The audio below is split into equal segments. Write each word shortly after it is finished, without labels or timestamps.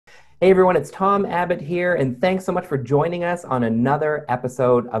Hey everyone, it's Tom Abbott here, and thanks so much for joining us on another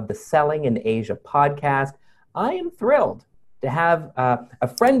episode of the Selling in Asia podcast. I am thrilled to have a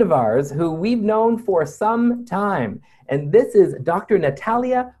friend of ours who we've known for some time, and this is Dr.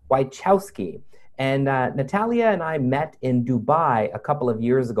 Natalia Wiechowski. And Natalia and I met in Dubai a couple of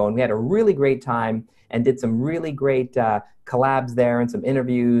years ago, and we had a really great time and did some really great collabs there and some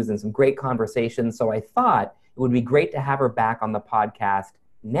interviews and some great conversations. So I thought it would be great to have her back on the podcast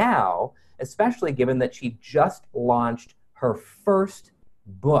now, especially given that she just launched her first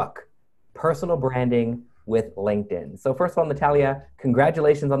book, Personal Branding with LinkedIn. So first of all, Natalia,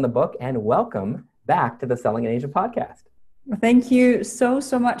 congratulations on the book and welcome back to the Selling in Asia podcast. Thank you so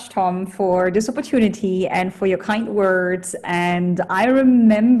much, Tom, for this opportunity and for your kind words. And I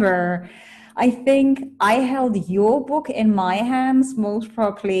remember, I think I held your book in my hands most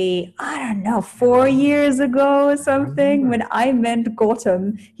probably, I don't know, 4 years ago or something, when I met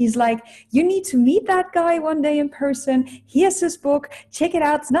Gautam. He's like, you need to meet that guy one day in person. He has his book. Check it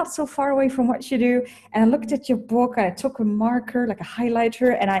out. It's not so far away from what you do. And I looked at your book and I took a marker, like a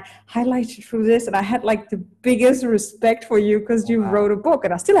highlighter, and I highlighted through this. And I had like the biggest respect for you because you wrote a book.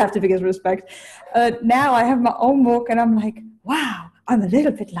 And I still have the biggest respect. Now I have my own book and I'm like, wow. I'm a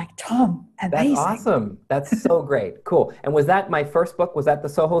little bit like Tom. Amazing. That's awesome. That's so great. Cool. And was that my first book? Was that The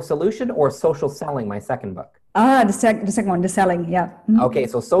Soho Solution or Social Selling, my second book? The second one, The Selling, yeah. Mm-hmm. Okay,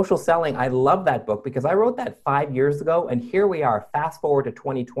 so Social Selling, I love that book because I wrote that 5 years ago, and here we are, fast forward to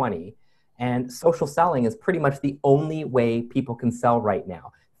 2020, and social selling is pretty much the only way people can sell right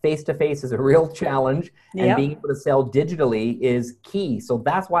now. Face-to-face is a real challenge, and being able to sell digitally is key. So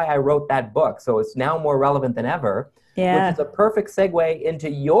that's why I wrote that book. So it's now more relevant than ever. Yeah. Which is a perfect segue into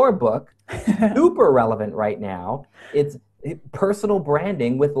your book, super relevant right now. It's personal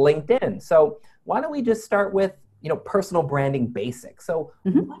branding with LinkedIn. So why don't we just start with, personal branding basics. So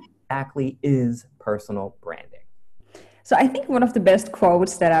what exactly is personal branding? So I think one of the best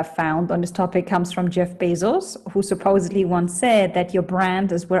quotes that I've found on this topic comes from Jeff Bezos, who supposedly once said that your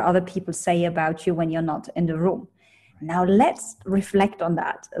brand is what other people say about you when you're not in the room. Now let's reflect on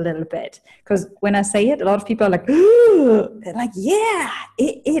that a little bit, because when I say it, a lot of people are like, yeah,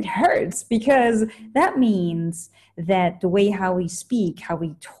 it hurts, because that means that the way how we speak, how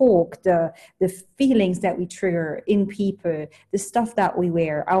we talk, the feelings that we trigger in people, the stuff that we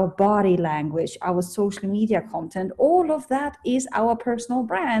wear, our body language, our social media content, all of that is our personal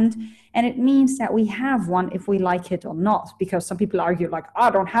brand. And it means that we have one if we like it or not, because some people argue like, I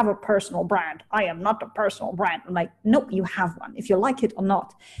don't have a personal brand. I am not a personal brand. I'm like, nope, you have one if you like it or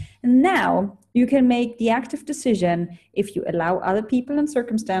not. And now you can make the active decision if you allow other people and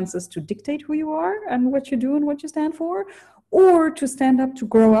circumstances to dictate who you are and what you do and what you stand for, or to stand up, to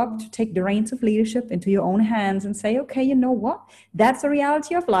grow up, to take the reins of leadership into your own hands and say, okay, you know what? That's the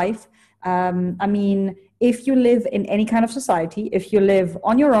reality of life. If you live in any kind of society, if you live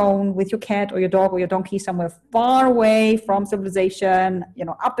on your own with your cat or your dog or your donkey somewhere far away from civilization,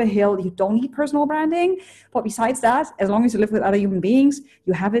 up a hill, you don't need personal branding. But besides that, as long as you live with other human beings,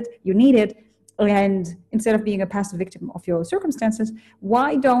 you have it, you need it. And instead of being a passive victim of your circumstances,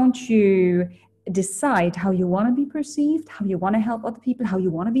 why don't you decide how you want to be perceived, how you want to help other people, how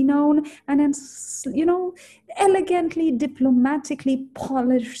you want to be known, and then, elegantly, diplomatically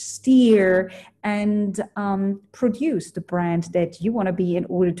polish, steer, and produce the brand that you want to be in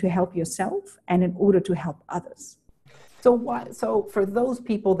order to help yourself and in order to help others. So for those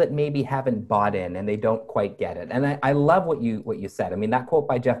people that maybe haven't bought in and they don't quite get it, and I love what you said. I mean, that quote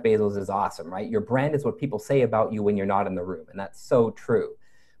by Jeff Bezos is awesome, right? Your brand is what people say about you when you're not in the room, and that's so true.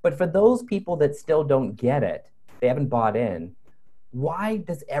 But for those people that still don't get it, they haven't bought in, why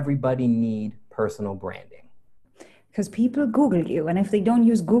does everybody need personal branding? Because people Google you, and if they don't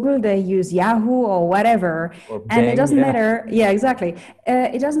use Google, they use Yahoo or whatever. Or Bing, and it doesn't matter. Yeah, exactly.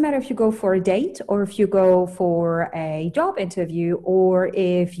 It doesn't matter if you go for a date or if you go for a job interview or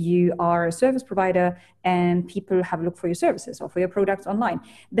if you are a service provider and people have a look for your services or for your products online.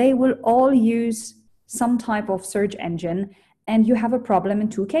 They will all use some type of search engine. And you have a problem in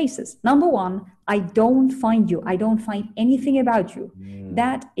two cases. Number one, I don't find you. I don't find anything about you.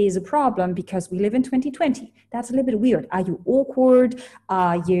 That is a problem because we live in 2020. That's a little bit weird. Are you awkward?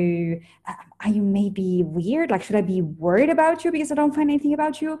 Are you maybe weird? Like, should I be worried about you because I don't find anything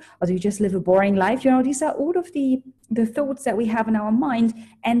about you? Or do you just live a boring life? These are all of the thoughts that we have in our mind,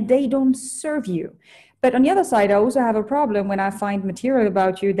 and they don't serve you. But on the other side, I also have a problem when I find material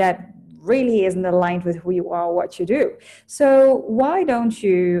about you that really isn't aligned with who you are or what you do. So why don't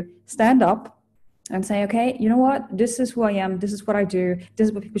you stand up and say, okay, you know what? This is who I am. This is what I do. This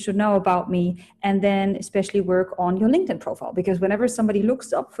is what people should know about me. And then especially work on your LinkedIn profile, because whenever somebody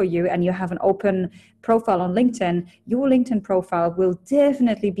looks up for you and you have an open profile on LinkedIn, your LinkedIn profile will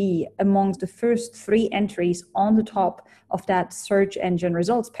definitely be amongst the first 3 entries on the top of that search engine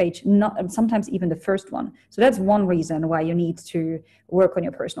results page, not sometimes even the first one. So that's one reason why you need to work on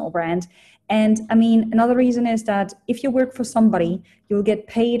your personal brand. And I mean, another reason is that if you work for somebody, you'll get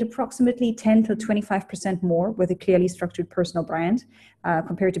paid approximately 10 to 25% more with a clearly structured personal brand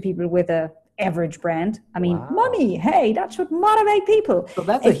compared to people with a average brand. I mean, Wow. money, hey, that should motivate people. So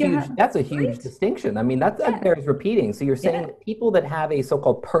that's a huge distinction. I mean, that bears repeating. So you're saying that people that have a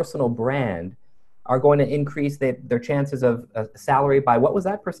so-called personal brand are going to increase their chances of a salary by, what was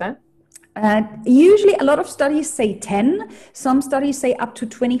that percent? Usually a lot of studies say 10, some studies say up to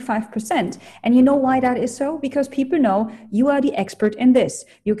 25%. And you know why that is so? Because people know you are the expert in this.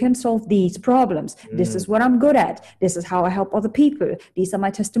 You can solve these problems. This is what I'm good at. This is how I help other people. These are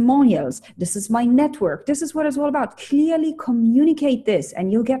my testimonials. This is my network. This is what it's all about. Clearly communicate this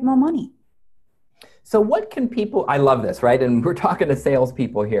and you'll get more money. So what can people, I love this, right? And we're talking to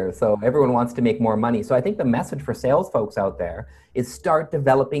salespeople here, so everyone wants to make more money. So I think the message for sales folks out there is start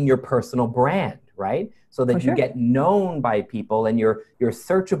developing your personal brand, right? So that you get known by people and you're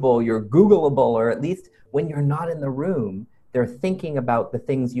searchable, you're Googleable, or at least when you're not in the room, they're thinking about the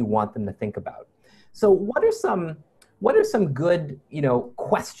things you want them to think about. So what are some good,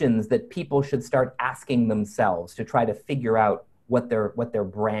 questions that people should start asking themselves to try to figure out what their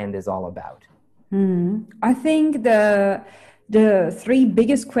brand is all about? I think the 3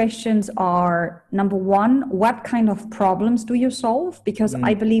 biggest questions are, number 1, what kind of problems do you solve? Because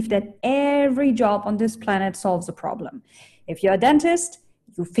I believe that every job on this planet solves a problem. If you're a dentist,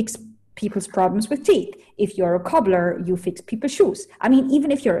 you fix people's problems with teeth. If you're a cobbler, you fix people's shoes. I mean,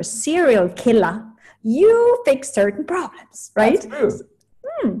 even if you're a serial killer, you fix certain problems, right? That's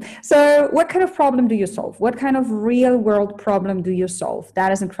true. So what kind of problem do you solve? What kind of real world problem do you solve?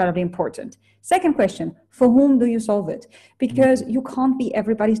 That is incredibly important. Second question, for whom do you solve it? Because you can't be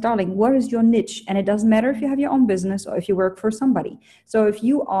everybody's darling. What is your niche? And it doesn't matter if you have your own business or if you work for somebody. So if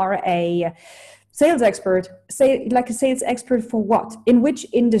you are a sales expert, say like a sales expert for what? In which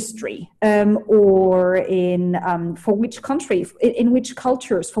industry? Or in for which country? In which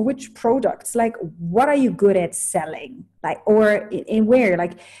cultures? For which products? Like, what are you good at selling? Like, or in where?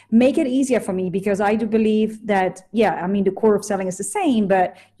 Like, make it easier for me, because I do believe that, I mean, the core of selling is the same,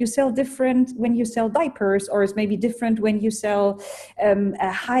 but you sell different when you sell diapers, or it's maybe different when you sell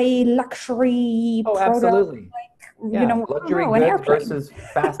a high luxury product. Absolutely. Luxury goods versus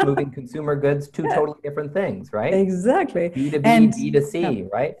fast-moving consumer goods, 2 totally different things, right? Exactly. B2B, and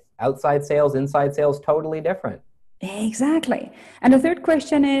B2C, right? Outside sales, inside sales, totally different. Exactly. And the third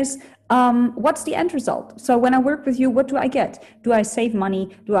question is, what's the end result? So when I work with you, what do I get? Do I save money?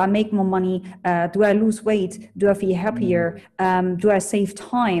 Do I make more money? Do I lose weight? Do I feel happier? Do I save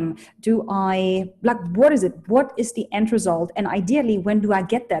time? What is it? What is the end result? And ideally, when do I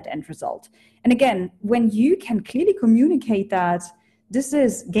get that end result? And again, when you can clearly communicate that, this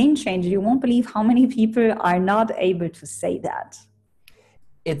is game changer. You won't believe how many people are not able to say that.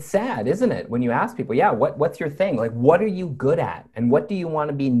 It's sad, isn't it? When you ask people, what's your thing? Like, what are you good at? And what do you want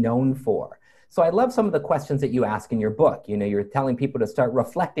to be known for? So I love some of the questions that you ask in your book. You're telling people to start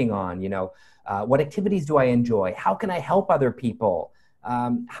reflecting on, what activities do I enjoy? How can I help other people?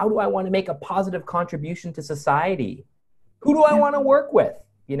 How do I want to make a positive contribution to society? Who do I want to work with?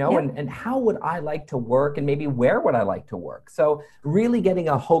 And how would I like to work, and maybe where would I like to work? So really getting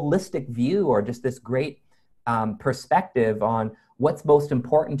a holistic view, or just this great perspective on what's most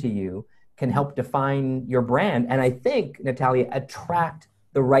important to you, can help define your brand. And I think, Natalia, attract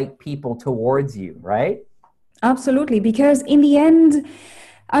the right people towards you, right? Absolutely. Because in the end,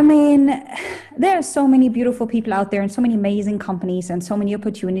 I mean, there are so many beautiful people out there and so many amazing companies and so many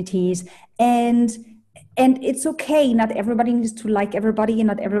opportunities. And it's okay. Not everybody needs to like everybody, and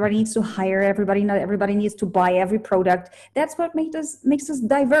not everybody needs to hire everybody. Not everybody needs to buy every product. That's what makes us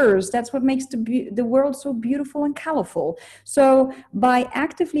diverse. That's what makes the world so beautiful and colorful. So by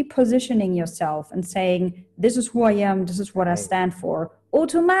actively positioning yourself and saying, this is who I am, this is what I stand for,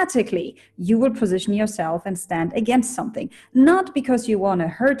 automatically you will position yourself and stand against something. Not because you want to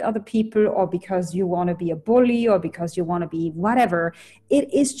hurt other people, or because you want to be a bully, or because you want to be whatever.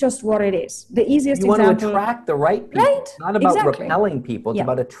 It is just what it is. The easiest example. You want to attract the right people. Right? It's not about repelling people. It's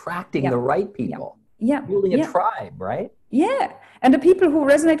about attracting the right people. Yeah. building a Yeah. tribe, right? Yeah. And the people who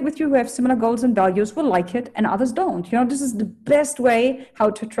resonate with you, who have similar goals and values, will like it and others don't. This is the best way how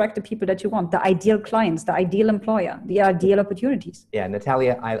to attract the people that you want, the ideal clients, the ideal employer, the ideal opportunities. Yeah,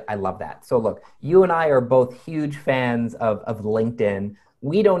 Natalia, I love that. So look, you and I are both huge fans of LinkedIn.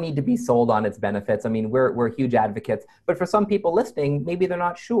 We don't need to be sold on its benefits. I mean, we're huge advocates, but for some people listening, maybe they're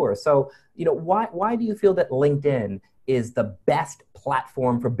not sure. So, why do you feel that LinkedIn is the best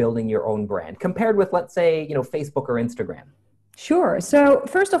platform for building your own brand compared with, let's say, Facebook or Instagram? Sure. So,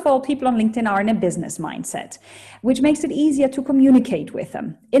 first of all, people on LinkedIn are in a business mindset, which makes it easier to communicate with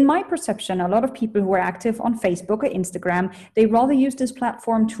them. In my perception, a lot of people who are active on Facebook or Instagram, they rather use this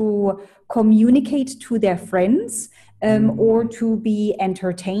platform to communicate to their friends or to be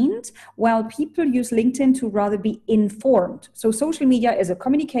entertained, while people use LinkedIn to rather be informed. So, social media is a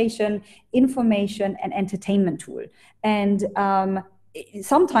communication, information, and entertainment tool. And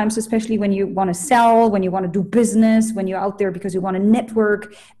sometimes, especially when you want to sell, when you want to do business, when you're out there because you want to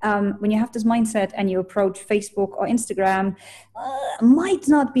network, when you have this mindset and you approach Facebook or Instagram, might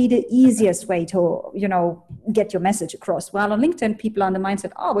not be the easiest way to, get your message across. While on LinkedIn, people are on the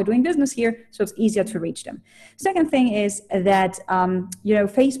mindset, oh, we're doing business here, so it's easier to reach them. Second thing is that,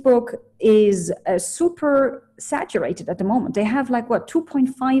 Facebook is super saturated at the moment. They have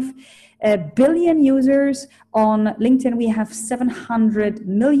 2.5 billion users. On LinkedIn, we have 700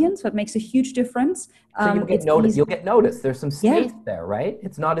 million, so it makes a huge difference. So you'll get noticed. There's some space there, right?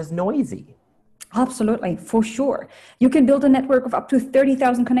 It's not as noisy. Absolutely, for sure. You can build a network of up to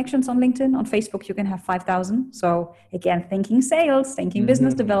 30,000 connections on LinkedIn. On Facebook, you can have 5,000. So again, thinking sales, thinking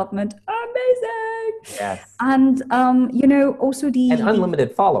business development, amazing. Yes. And, also and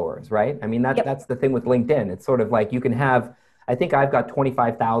unlimited followers, right? I mean, that's the thing with LinkedIn. It's sort of like you can have, I think I've got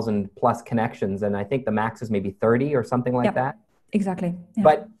 25,000 plus connections, and I think the max is maybe 30 or something like that. Exactly. Yeah.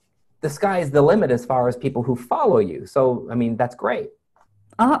 But the sky is the limit as far as people who follow you. So, I mean, that's great.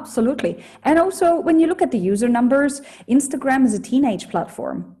 Absolutely. And also, when you look at the user numbers, Instagram is a teenage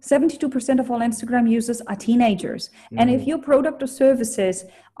platform. 72% of all Instagram users are teenagers. And if your product or services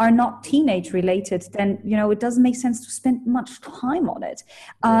are not teenage related, then, it doesn't make sense to spend much time on it.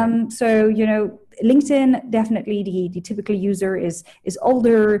 So, LinkedIn, definitely the typical user is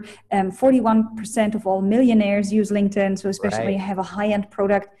older. 41% of all millionaires use LinkedIn. So especially when you have a high-end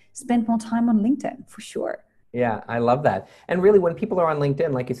product, spend more time on LinkedIn for sure. Yeah, I love that. And really, when people are on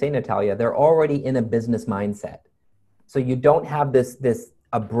LinkedIn, like you say, Natalia, they're already in a business mindset. So you don't have this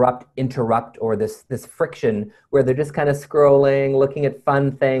abrupt interrupt or this friction where they're just kind of scrolling, looking at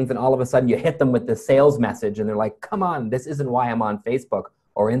fun things, and all of a sudden you hit them with the sales message and they're like, come on, this isn't why I'm on Facebook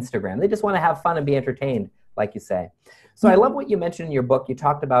or Instagram. They just want to have fun and be entertained, like you say. So I love what you mentioned in your book. You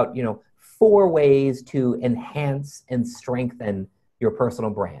talked about, 4 ways to enhance and strengthen your personal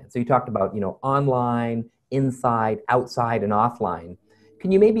brand. So you talked about, online, inside, outside, and offline. Can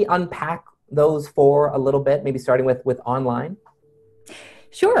you maybe unpack those 4 a little bit, maybe starting with online?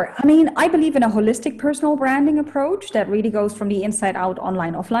 Sure. I mean, I believe in a holistic personal branding approach that really goes from the inside out,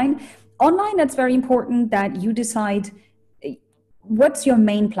 online, offline. Online, it's very important that you decide what's your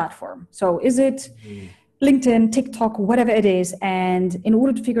main platform. So is it LinkedIn, TikTok, whatever it is? And in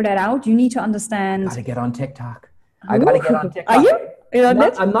order to figure that out, you need to understand. Got to get on TikTok. I got to get on TikTok. Are you?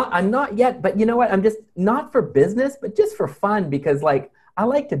 I'm not yet, but you know what? I'm just not for business, but just for fun because I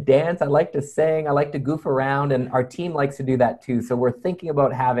like to dance, I like to sing, I like to goof around, and our team likes to do that too. So we're thinking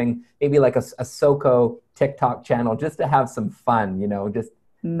about having maybe like a SoCo TikTok channel just to have some fun, just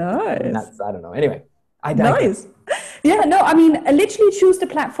nice. I don't know. Anyway, nice. Yeah, no, I mean, literally choose the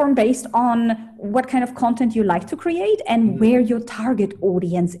platform based on what kind of content you like to create and where your target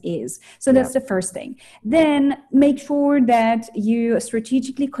audience is. So that's the first thing. Then make sure that you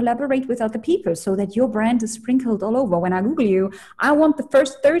strategically collaborate with other people so that your brand is sprinkled all over. When I Google you, I want the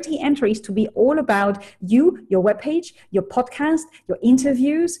first 30 entries to be all about you, your webpage, your podcast, your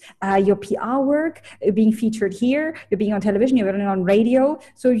interviews, your PR work, being featured here, you're being on television, you're being on radio.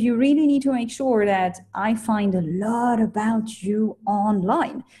 So you really need to make sure that I find a lot about you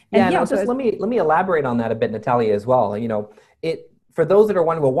online. And let me elaborate on that a bit, Natalia, as well. For those that are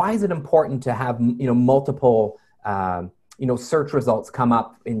wondering, well, why is it important to have multiple search results come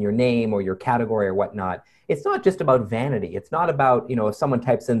up in your name or your category or whatnot? It's not just about vanity. It's not about if someone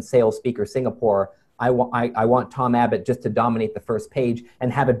types in sales speaker Singapore, I want Tom Abbott just to dominate the first page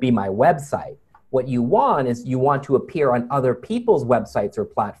and have it be my website. What you want is you want to appear on other people's websites or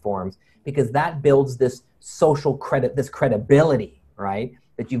platforms because that builds this social this credibility, right?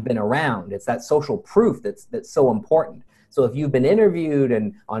 That you've been around. It's that social proof that's so important. So if you've been interviewed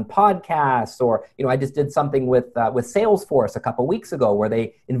and on podcasts, or, I just did something with Salesforce a couple weeks ago where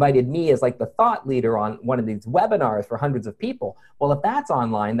they invited me as like the thought leader on one of these webinars for hundreds of people. Well, if that's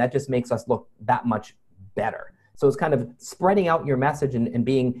online, that just makes us look that much better. So it's kind of spreading out your message and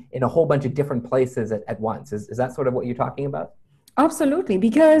being in a whole bunch of different places at once. Is that sort of what you're talking about? Absolutely,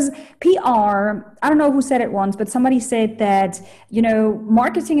 because PR, I don't know who said it once, but somebody said that,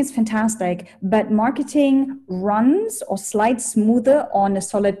 marketing is fantastic, but marketing runs or slides smoother on a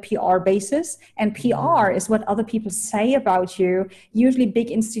solid PR basis. And PR is what other people say about you, usually big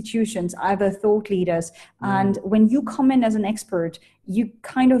institutions, either thought leaders. And when you come in as an expert, you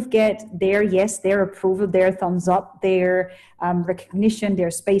kind of get their yes, their approval, their thumbs up, their recognition, their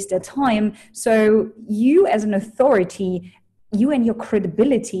space, their time. So you as an authority, you and your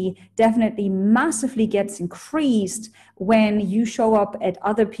credibility definitely massively gets increased when you show up at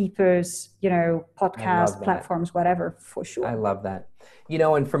other people's, podcast platforms, whatever, for sure. I love that.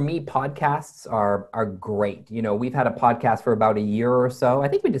 And for me, podcasts are great. We've had a podcast for about a year or so. I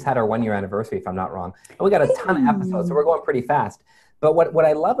think we just had our 1-year anniversary, if I'm not wrong. And we got a ton of episodes, so we're going pretty fast. But what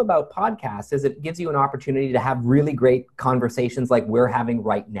I love about podcasts is it gives you an opportunity to have really great conversations like we're having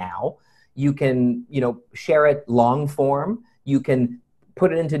right now. You can, share it long form. You can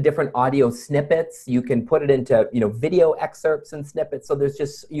put it into different audio snippets. You can put it into, video excerpts and snippets. So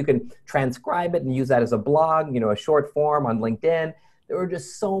you can transcribe it and use that as a blog, a short form on LinkedIn. There are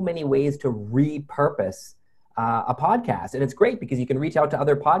just so many ways to repurpose a podcast. And it's great because you can reach out to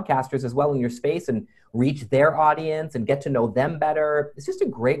other podcasters as well in your space and reach their audience and get to know them better. It's just a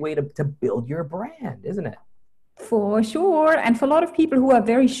great way to build your brand, isn't it? For sure. And for a lot of people who are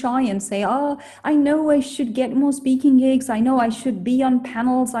very shy and say, I know I should get more speaking gigs. I know I should be on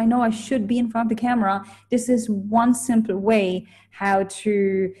panels. I know I should be in front of the camera. This is one simple way how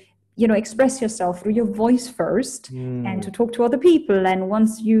to, express yourself through your voice first and to talk to other people. And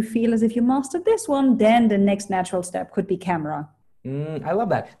once you feel as if you mastered this one, then the next natural step could be camera. I love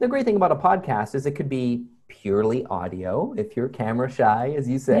that. The great thing about a podcast is it could be purely audio if you're camera shy, as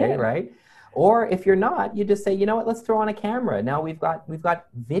you say, right? Or if you're not, you just say, you know what, let's throw on a camera. Now we've got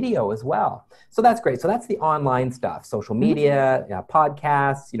video as well. So that's great. So that's the online stuff, social media,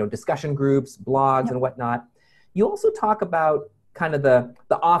 podcasts, discussion groups, blogs and whatnot. You also talk about kind of the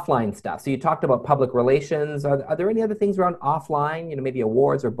offline stuff. So you talked about public relations. Are there any other things around offline, maybe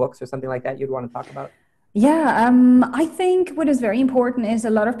awards or books or something like that you'd want to talk about? Yeah, I think what is very important is a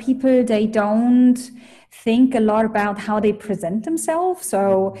lot of people, they don't think a lot about how they present themselves.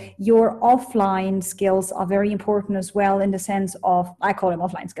 So your offline skills are very important as well, in the sense of, I call them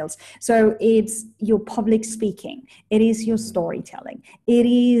offline skills. So it's your public speaking. It is your storytelling. It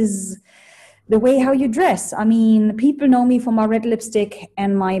is the way how you dress. I mean, people know me for my red lipstick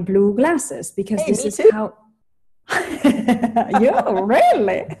and my blue glasses because this is how... Yeah,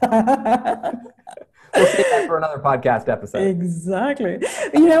 really? We'll save that for another podcast episode. Exactly.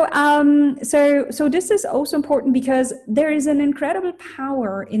 So this is also important because there is an incredible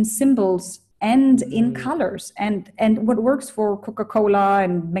power in symbols and in colors, and what works for Coca-Cola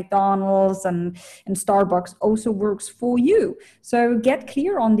and McDonald's and Starbucks also works for you. So get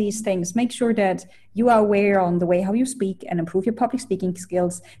clear on these things. Make sure that you are aware on the way how you speak and improve your public speaking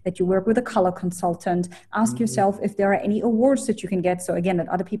skills, that you work with a color consultant. Ask yourself if there are any awards that you can get. So again, that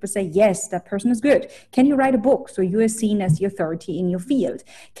other people say, yes, that person is good. Can you write a book so you are seen as the authority in your field?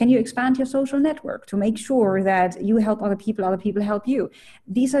 Can you expand your social network to make sure that you help other people help you?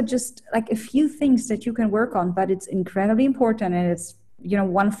 These are just like a few things that you can work on, but it's incredibly important, and it's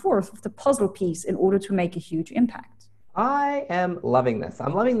 1/4 of the puzzle piece in order to make a huge impact. I am loving this.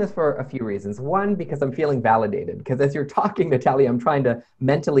 I'm loving this for a few reasons. One, because I'm feeling validated. Because as you're talking, Natalia, I'm trying to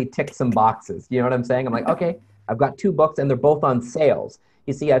mentally tick some boxes. You know what I'm saying? I'm like, okay, I've got 2 books and they're both on sales.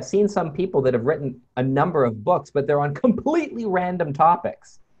 You see, I've seen some people that have written a number of books, but they're on completely random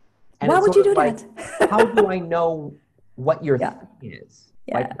topics. And why would you do that? How do I know what your thing is?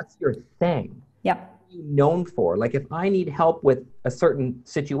 Like, what's your thing? Yeah. What are you known for? Like, if I need help with a certain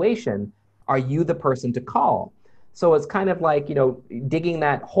situation, are you the person to call? So it's kind of like, digging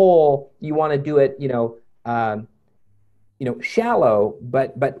that hole. You want to do it, shallow,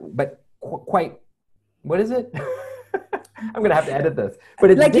 but quite. What is it? I'm going to have to edit this.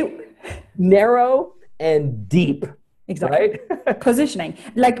 But it's like narrow and deep. Exactly. Right? Positioning,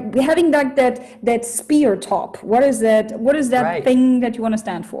 like having that spear top. What is that? What is that thing that you want to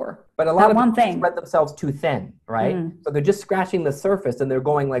stand for? But a lot of people spread themselves too thin, right? So they're just scratching the surface and they're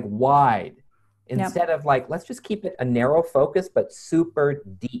going like wide. Instead of like, let's just keep it a narrow focus, but super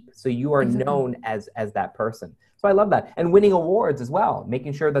deep. So you are known as that person. So I love that. And winning awards as well,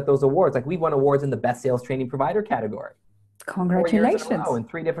 making sure that those awards, like we won awards in the best sales training provider category. 4 years in a Congratulations. row in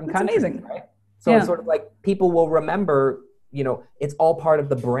 3 different That's countries, amazing. right? So it's Yeah. sort of like people will remember, it's all part of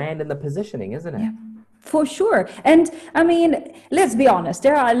the brand and the positioning, isn't it? Yeah, for sure. And I mean, let's be honest,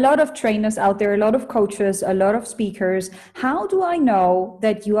 there are a lot of trainers out there, a lot of coaches, a lot of speakers. How do I know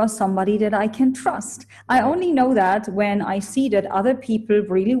that you are somebody that I can trust? I only know that when I see that other people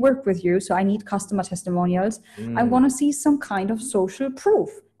really work with you. So I need customer testimonials. I want to see some kind of social proof.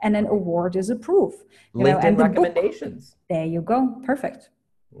 And an award is a proof. LinkedIn And the book, recommendations. there you go. Perfect.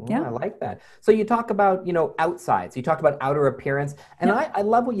 Oh, I like that. So you talk about, outside. So you talk about outer appearance. And I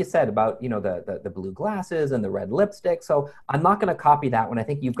love what you said about, the blue glasses and the red lipstick. So I'm not going to copy that one. I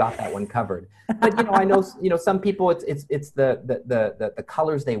think you've got that one covered. But, I know, some people it's the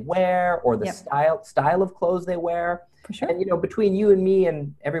colors they wear or the style of clothes they wear. For sure. And, between you and me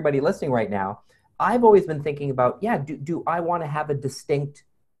and everybody listening right now, I've always been thinking about, do I want to have a distinct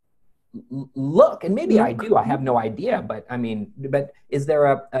look? And maybe I do, I have no idea, but is there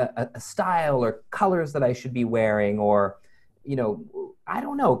a style or colors that I should be wearing, or I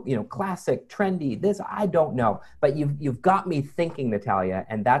don't know, classic, trendy, this, I don't know, but you've got me thinking, Natalia,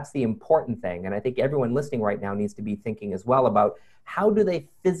 and that's the important thing. And I think everyone listening right now needs to be thinking as well about how do they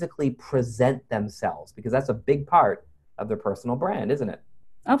physically present themselves, because that's a big part of their personal brand, isn't it?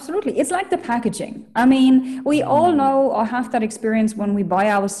 Absolutely. It's like the packaging. I mean, we all know or have that experience when we buy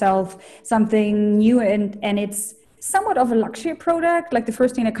ourselves something new and it's somewhat of a luxury product. Like the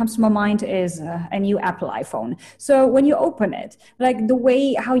first thing that comes to my mind is a new Apple iPhone. So when you open it, like the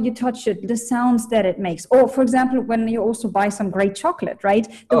way how you touch it, the sounds that it makes, or for example, when you also buy some great chocolate, right?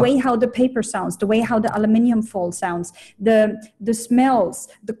 The way how the paper sounds, the way how the aluminum foil sounds, the smells,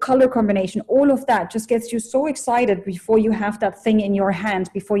 the color combination, all of that just gets you so excited before you have that thing in your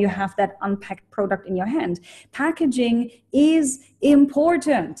hand, before you have that unpacked product in your hand. Packaging is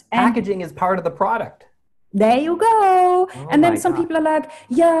important. Packaging is part of the product. There you go. And then some people are like,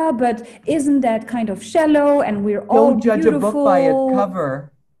 yeah, but isn't that kind of shallow? And we're all Don't judge beautiful. a book by its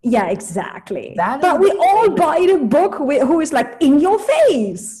cover. Yeah, exactly. But we all buy the book who is like in your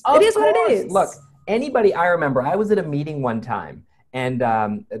face. It is what it is. Look, I remember I was at a meeting one time, and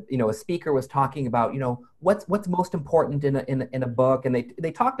a speaker was talking about, what's most important in a book, and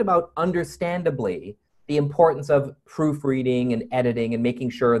they talked about, understandably, the importance of proofreading and editing and making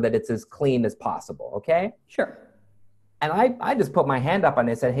sure that it's as clean as possible, okay? Sure. And I just put my hand up and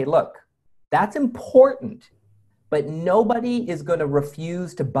I said, hey, look, that's important, but nobody is going to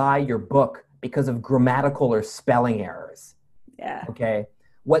refuse to buy your book because of grammatical or spelling errors. Yeah. Okay?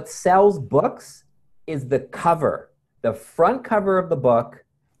 What sells books is the cover, the front cover of the book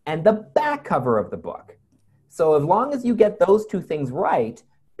and the back cover of the book. So as long as you get those two things right,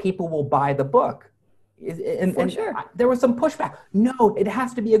 people will buy the book. And sure. There was some pushback. No, it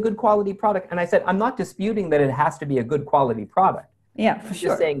has to be a good quality product. And I said, I'm not disputing that it has to be a good quality product. Yeah, for I'm sure.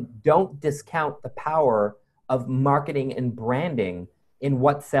 just saying, don't discount the power of marketing and branding in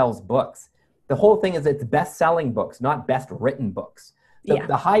what sells books. The whole thing is it's best-selling books, not best-written books.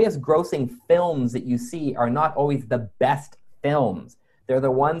 The highest grossing films that you see are not always the best films. They're the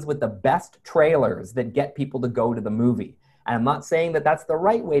ones with the best trailers that get people to go to the movie. And I'm not saying that that's the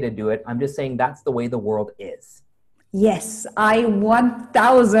right way to do it. I'm just saying that's the way the world is. Yes, I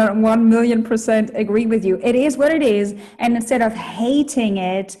 1,000,000% agree with you. It is what it is. And instead of hating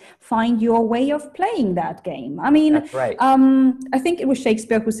it, find your way of playing that game. I mean, that's right. I think it was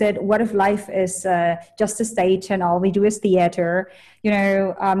Shakespeare who said, what if life is just a stage and all we do is theater?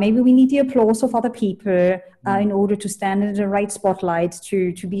 Maybe we need the applause of other people in order to stand in the right spotlight,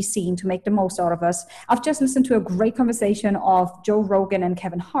 to be seen, to make the most out of us. I've just listened to a great conversation of Joe Rogan and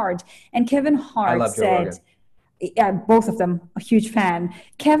Kevin Hart. And Kevin Hart said, both of them, a huge fan.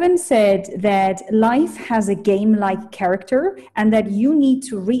 Kevin said that life has a game-like character and that you need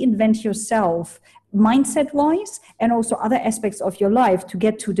to reinvent yourself mindset-wise and also other aspects of your life to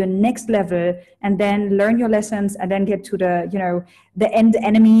get to the next level and then learn your lessons and then get to the end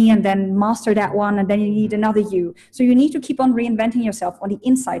enemy and then master that one and then you need another you. So you need to keep on reinventing yourself on the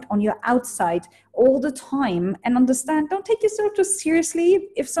inside, on your outside all the time and understand, don't take yourself too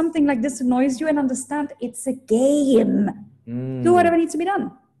seriously if something like this annoys you and understand it's a game. Do whatever needs to be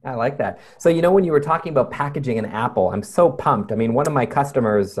done. I like that. So, when you were talking about packaging and Apple, I'm so pumped. I mean, one of my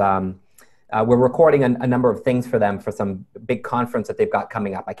customers, we're recording a number of things for them for some big conference that they've got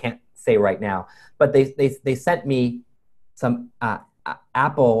coming up. I can't say right now, but they sent me some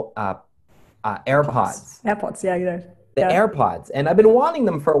Apple AirPods. AirPods, yeah. The AirPods. And I've been wanting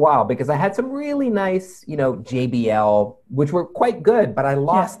them for a while because I had some really nice, JBL, which were quite good, but I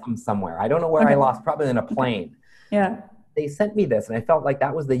lost them somewhere. I don't know where I lost, probably in a plane. Yeah. They sent me this and I felt like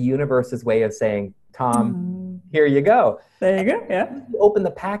that was the universe's way of saying, Tom, Here you go. There you go. Yeah. You open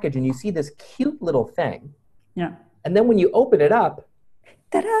the package and you see this cute little thing. Yeah. And then when you open it up,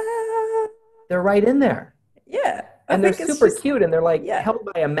 Ta-da! they're right in there. Yeah. And they're super cute and they're like held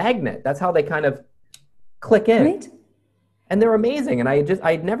by a magnet. That's how they kind of click in. Right? And they're amazing. And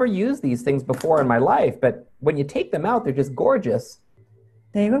I'd never used these things before in my life, but when you take them out, they're just gorgeous.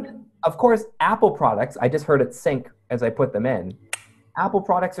 There you go. Of course, Apple products, I just heard it sync as I put them in. Apple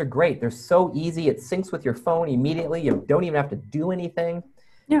products are great. They're so easy. It syncs with your phone immediately. You don't even have to do anything.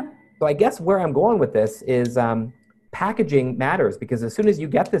 Yeah. So I guess where I'm going with this is packaging matters, because as soon as you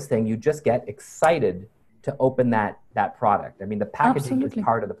get this thing, you just get excited to open that product. I mean, the packaging is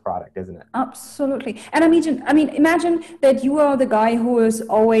part of the product, isn't it? Absolutely. And imagine that you are the guy who is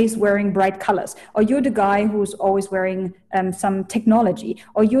always wearing bright colors, or you're the guy who's always wearing some technology,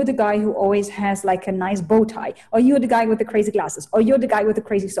 or you're the guy who always has like a nice bow tie, or you're the guy with the crazy glasses, or you're the guy with the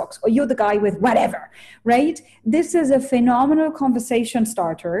crazy socks, or you're the guy with whatever, right? This is a phenomenal conversation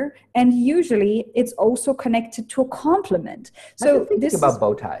starter, and usually it's also connected to a compliment. So this is about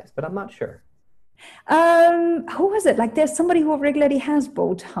bow ties, but I'm not sure. Who was it? Like, there's somebody who regularly has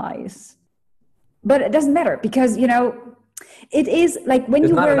bow ties, but it doesn't matter because, it is like when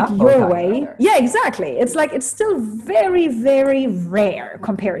you wear it your way. Yeah, exactly. It's like, it's still very, very rare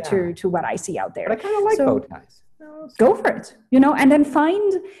compared to what I see out there. But I kind of like bow ties. Go for it, and then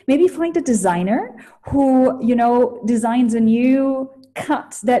maybe find a designer who, designs a new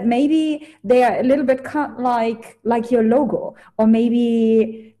cut that maybe they are a little bit cut like your logo, or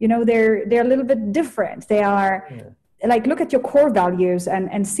maybe they're a little bit different. They are like, look at your core values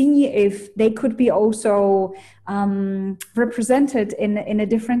and see if they could be also represented in a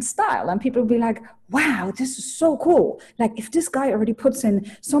different style, and people will be like, wow, this is so cool. Like, if this guy already puts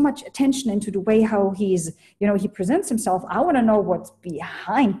in so much attention into the way how he's, he presents himself, I want to know what's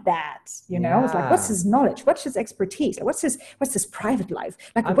behind that. It's like, what's his knowledge? What's his expertise? Like, what's his private life?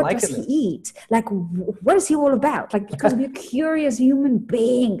 Like, what does he eat? Like, what is he all about? Like, because we're curious human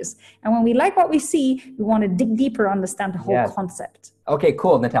beings. And when we like what we see, we want to dig deeper, understand the whole concept. Okay,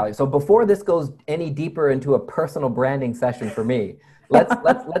 cool, Natalia. So before this goes any deeper into a personal branding session for me,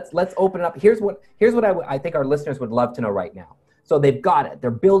 let's open it up. Here's what I think our listeners would love to know right now. So they've got it. They're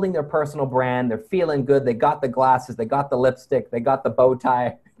building their personal brand. They're feeling good. They got the glasses. They got the lipstick. They got the bow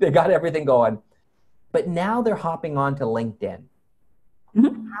tie. They got everything going. But now they're hopping on to LinkedIn.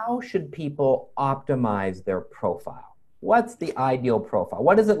 Mm-hmm. How should people optimize their profile? What's the ideal profile?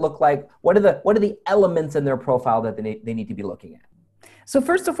 What does it look like? What are the elements in their profile that they need to be looking at? So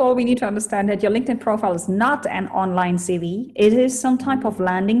first of all, we need to understand that your LinkedIn profile is not an online CV. It is some type of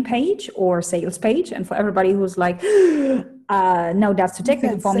landing page or sales page. And for everybody who's like, no, that's too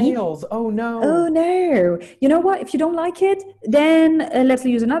technical for me. Sales. Oh, no. Oh, no. You know what? If you don't like it, then let's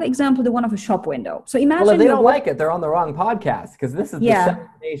use another example, the one of a shop window. So imagine... Well, if they don't like it, they're on the wrong podcast, because this is the Selling in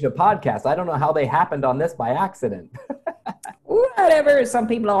Asia podcast. I don't know how they happened on this by accident. Whatever, some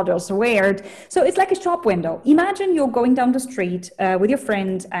people are just weird. So it's like a shop window. Imagine you're going down the street with your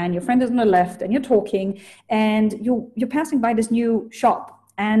friend, and your friend is on the left, and you're talking, and you're passing by this new shop,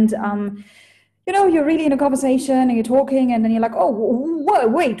 and you're really in a conversation, and you're talking, and then you're like, oh,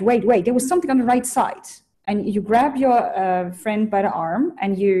 wait, there was something on the right side. And you grab your friend by the arm,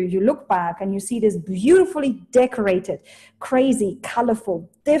 and you look back, and you see this beautifully decorated, crazy, colorful,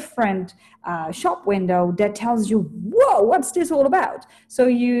 different shop window that tells you, whoa, what's this all about? So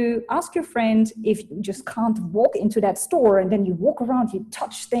you ask your friend if you just can't walk into that store, and then you walk around, you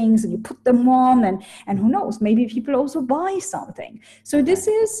touch things, and you put them on, and who knows, maybe people also buy something. So this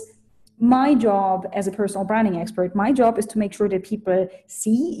is my job as a personal branding expert. My job is to make sure that people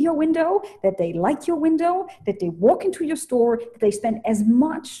see your window, that they like your window, that they walk into your store, that they spend as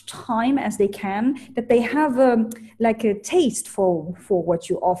much time as they can, that they have a taste for what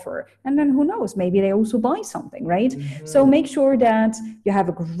you offer. And then who knows, maybe they also buy something, right? Mm-hmm. So make sure that you have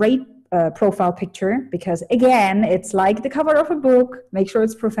a great profile picture, because again, it's like the cover of a book. Make sure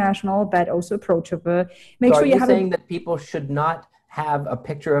it's professional, but also approachable. Make sure you have saying that people should not have a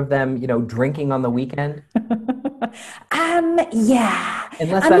picture of them, drinking on the weekend? Yeah.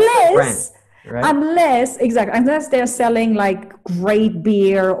 Unless that's brand, right? Unless they're selling like great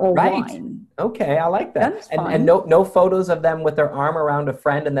beer or wine. Okay, I like that. And no photos of them with their arm around a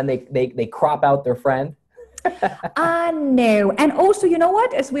friend, and then they crop out their friend. No. And also, you know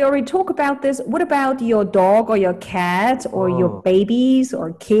what? As we already talked about this, what about your dog or your cat or your babies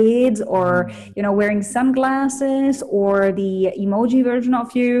or kids or, wearing sunglasses or the emoji version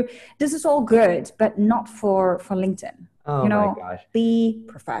of you? This is all good, but not for LinkedIn. Oh my gosh. Be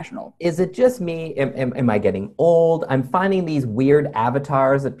professional. Is it just me? Am I getting old? I'm finding these weird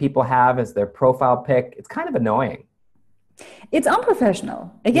avatars that people have as their profile pic. It's kind of annoying. It's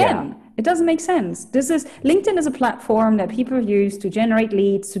unprofessional. Yeah. Again, it doesn't make sense. LinkedIn is a platform that people use to generate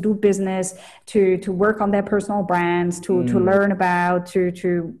leads, to do business, to work on their personal brands, to learn about, to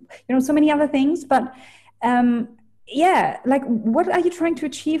so many other things. But like what are you trying to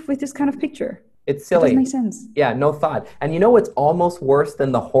achieve with this kind of picture? It's It doesn't silly. make sense. Yeah, no thought. And you know what's almost worse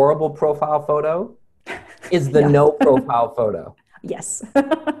than the horrible profile photo is the Yeah. no profile photo, Yes.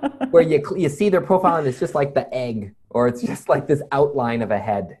 where you see their profile and it's just like the egg, or it's just like this outline of a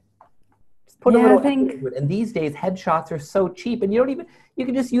head. Just put a Yeah, little I think. effort into it. And these days, headshots are so cheap, and you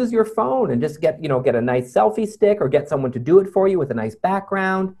can just use your phone and just get a nice selfie stick or get someone to do it for you with a nice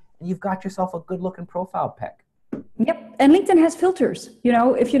background, and you've got yourself a good looking profile pic. Yep. And LinkedIn has filters.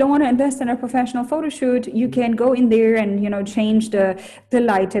 If you don't want to invest in a professional photo shoot, you can go in there and, change the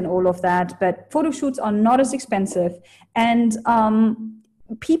light and all of that. But photo shoots are not as expensive. And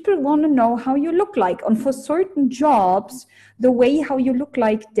people want to know how you look like. And for certain jobs, the way how you look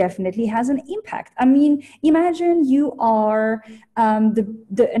like definitely has an impact. I mean, imagine you are the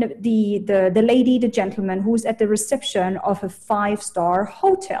lady, the gentleman who's at the reception of a 5-star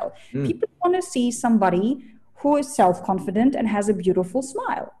hotel. People want to see somebody who is self-confident and has a beautiful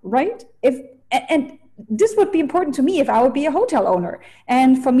smile, right? And this would be important to me if I would be a hotel owner.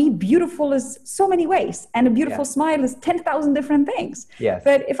 And for me, beautiful is so many ways, and a beautiful smile is 10,000 different things. Yes.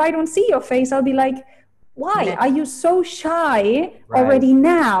 But if I don't see your face, I'll be like, why are you so shy Right. already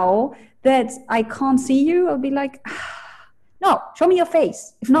now that I can't see you? I'll be like, no, show me your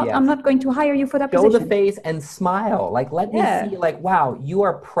face. If not, I'm not going to hire you for that Show position. the face and smile. Like, let me see, like, wow, you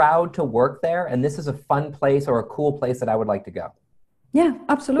are proud to work there, and this is a fun place or a cool place that I would like to go. Yeah,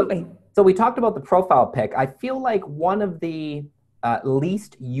 absolutely. So we talked about the profile pic. I feel like one of the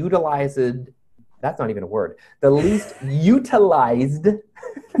least utilized, that's not even a word, the least utilized,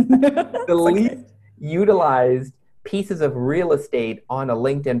 utilized pieces of real estate on a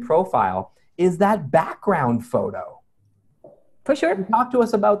LinkedIn profile is that background photo. For sure. Talk to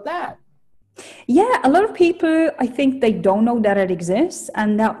us about that. Yeah, a lot of people, I think they don't know that it exists.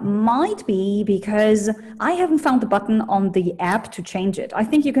 And that might be because I haven't found the button on the app to change it. I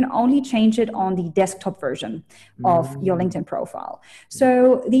think you can only change it on the desktop version of your LinkedIn profile.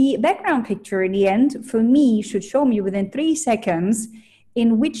 So the background picture in the end, for me, should show me within 3 seconds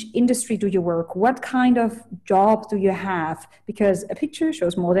in which industry do you work? What kind of job do you have? Because a picture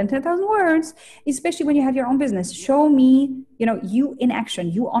shows more than 10,000 words, especially when you have your own business. Show me, you in action,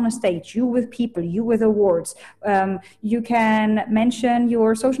 you on a stage, you with people, you with awards. You can mention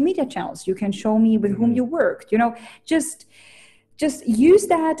your social media channels. You can show me with whom you worked. Just use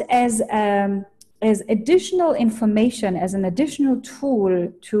that as additional information, as an additional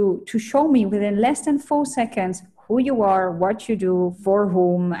tool to show me within less than 4 seconds who you are, what you do, for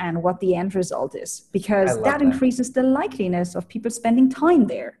whom, and what the end result is, because that increases the likeliness of people spending time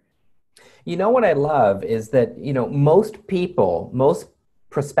there. You know what I love is that, most people, most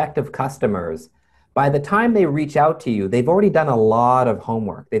prospective customers, by the time they reach out to you, they've already done a lot of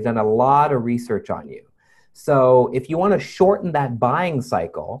homework. They've done a lot of research on you. So if you want to shorten that buying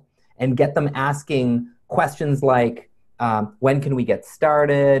cycle and get them asking questions like, when can we get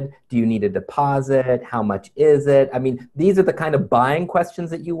started? Do you need a deposit? How much is it? I mean, these are the kind of buying questions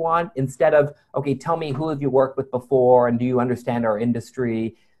that you want, instead of, okay, tell me, who have you worked with before, and do you understand our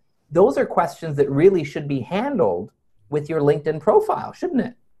industry? Those are questions that really should be handled with your LinkedIn profile, shouldn't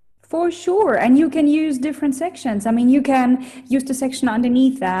it? For sure. And you can use different sections. I mean, you can use the section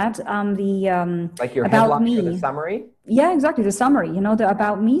underneath that, like your About headline Me. or the summary? Yeah, exactly. The summary, the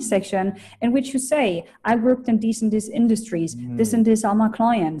About Me section, in which you say, I worked in these and these industries. This and this are my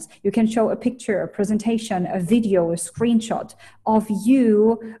clients. You can show a picture, a presentation, a video, a screenshot of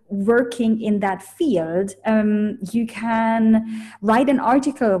you working in that field. You can write an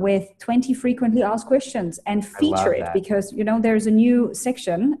article with 20 frequently asked questions and feature it, because, there's a new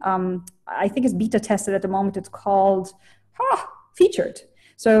section. I think it's beta tested at the moment. It's called Featured.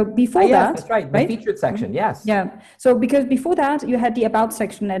 So before that, that's right, the featured section, yes. Yeah. So because before that, you had the About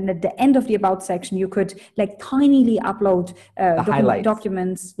section, and at the end of the About section, you could tinily upload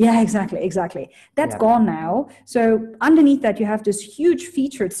documents. Yeah, exactly. That's gone now. So underneath that, you have this huge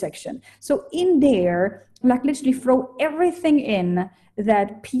featured section. So in there, literally throw everything in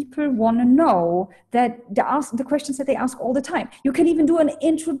that people want to know, that they ask the questions that they ask all the time. You can even do an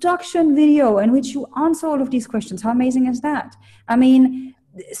introduction video in which you answer all of these questions. How amazing is that? I mean,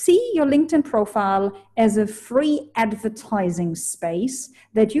 see your LinkedIn profile as a free advertising space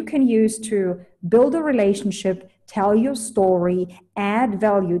that you can use to build a relationship, tell your story, add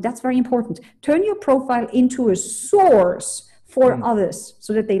value. That's very important. Turn your profile into a source for others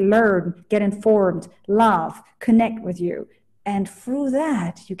so that they learn, get informed, laugh, connect with you. And through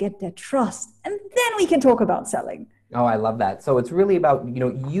that, you get their trust. And then we can talk about selling. Oh, I love that. So it's really about,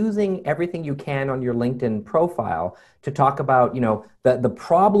 using everything you can on your LinkedIn profile to talk about, the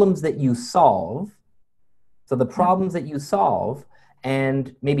problems that you solve. So the problems that you solve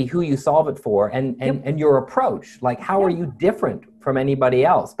and maybe who you solve it for and your approach, like how are you different from anybody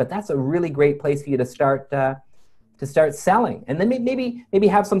else? But that's a really great place for you to start selling. And then maybe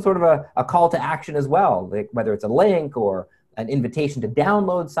have some sort of a call to action as well, like whether it's a link or an invitation to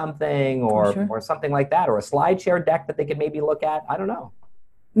download something or something like that, or a SlideShare deck that they could maybe look at. I don't know.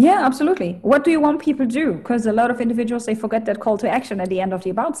 Yeah, absolutely. What do you want people to do? Because a lot of individuals, they forget that call to action at the end of the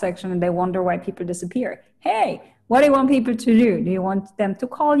about section and they wonder why people disappear. Hey, what do you want people to do? Do you want them to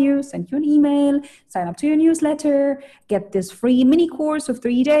call you, send you an email, sign up to your newsletter, get this free mini course of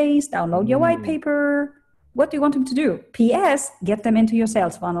 3 days, download your white paper? What do you want them to do? P.S. Get them into your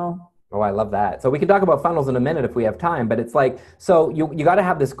sales funnel. Oh, I love that. So we can talk about funnels in a minute if we have time, but it's like, so you got to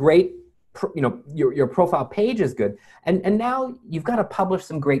have this great, your profile page is good. And now you've got to publish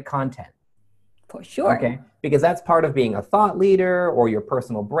some great content. For sure. Okay. Because that's part of being a thought leader or your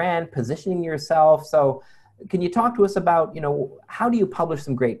personal brand, positioning yourself. So can you talk to us about, how do you publish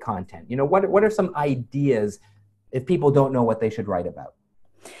some great content? What are some ideas if people don't know what they should write about?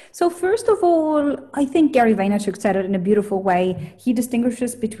 So first of all, I think Gary Vaynerchuk said it in a beautiful way. He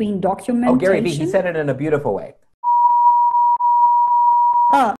distinguishes between documentation. Oh, Gary V, he said it in a beautiful way.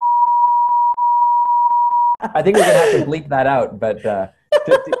 I think we're going to have to bleep that out, but to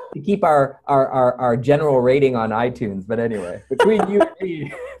keep our general rating on iTunes. But anyway, between you and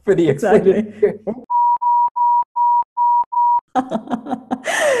me for the extended...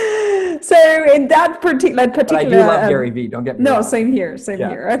 So in that particular but I do love Gary V, don't get me wrong. No, same here.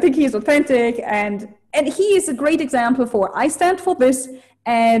 I think he's authentic and he is a great example for I stand for this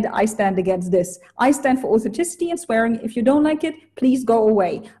and I stand against this. I stand for authenticity and swearing. If you don't like it, please go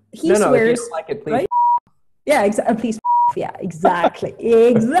away. He swears. If you don't like it, please. Right? Yeah, please. Yeah, exactly.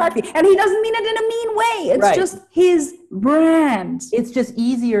 Exactly. And he doesn't mean it in a mean way. It's just his brand. It's just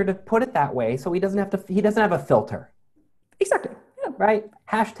easier to put it that way so he doesn't have a filter. Exactly. Yeah. Right?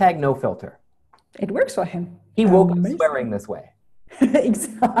 Hashtag no filter. It works for him. He woke up swearing this way.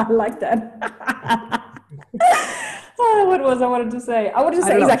 I like that. What was I wanted to say? I wanted to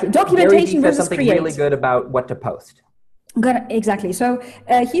say exactly. Documentation versus something create. Really good about what to post. Exactly. So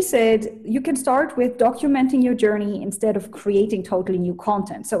he said you can start with documenting your journey instead of creating totally new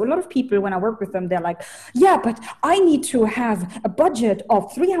content. So a lot of people, when I work with them, they're like, yeah, but I need to have a budget of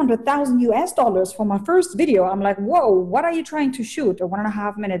 $300,000 for my first video. I'm like, whoa, what are you trying to shoot? A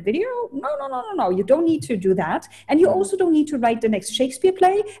 1.5 minute video? No. You don't need to do that. And you also don't need to write the next Shakespeare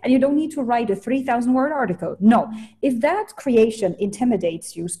play. And you don't need to write a 3,000 word article. No. If that creation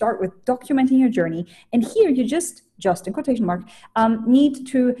intimidates you, start with documenting your journey. And here you just in quotation mark, need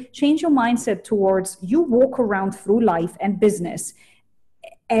to change your mindset towards you walk around through life and business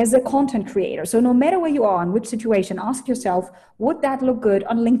as a content creator. So no matter where you are, in which situation, ask yourself, would that look good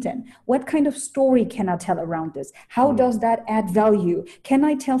on LinkedIn? What kind of story can I tell around this? How does that add value? Can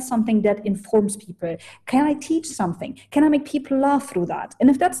I tell something that informs people? Can I teach something? Can I make people laugh through that?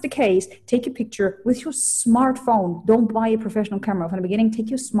 And if that's the case, take a picture with your smartphone. Don't buy a professional camera. From the beginning, take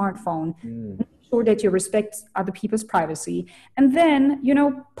your smartphone. Sure that you respect other people's privacy, and then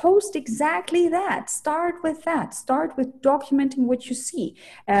post exactly that. Start with documenting what you see,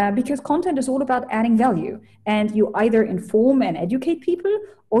 because content is all about adding value, and you either inform and educate people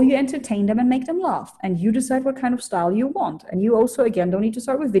or you entertain them and make them laugh, and you decide what kind of style you want. And you also, again, don't need to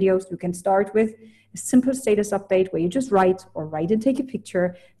start with videos. You can start with a simple status update where you just write and take a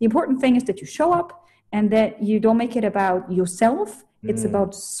picture. The important thing is that you show up and that you don't make it about yourself. It's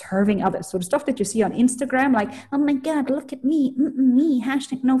about serving others. So the stuff that you see on Instagram, like, oh my God, look at me, me,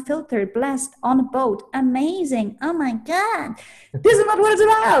 hashtag no filter, blessed on a boat, amazing, oh my God. This is not what it's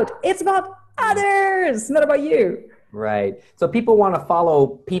about. It's about others, not about you. Right. So people want to follow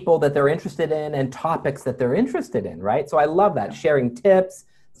people that they're interested in and topics that they're interested in, right? So I love that, sharing tips,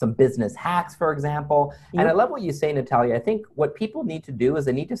 some business hacks, for example. Yep. And I love what you say, Natalia. I think what people need to do is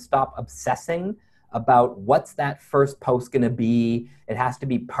they need to stop obsessing about what's that first post going to be. It has to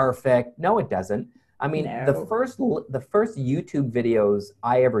be perfect. No, it doesn't. I mean, the first YouTube videos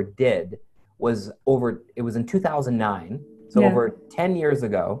I ever did was in 2009. So over 10 years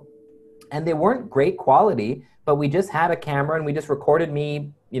ago, and they weren't great quality, but we just had a camera and we just recorded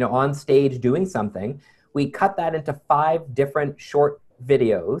me, on stage doing something. We cut that into 5 different short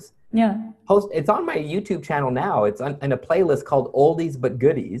videos. Yeah. It's on my YouTube channel now. It's in a playlist called Oldies But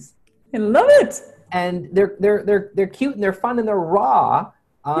Goodies. I love it. And they're cute and they're fun and they're raw.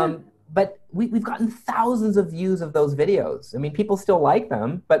 But we've gotten thousands of views of those videos. I mean, people still like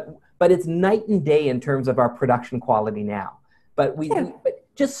them, but it's night and day in terms of our production quality now. But but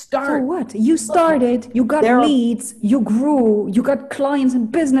just start. So what? You started, you got leads, you grew, you got clients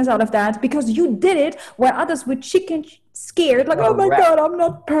and business out of that because you did it while others were chicken scared, like, oh my God, I'm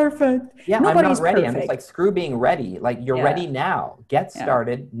not perfect. Yeah, Nobody's I'm not ready. perfect. I'm just like, screw being ready. Like, you're ready now. Get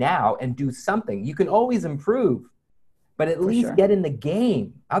started now and do something. You can always improve, but at least get in the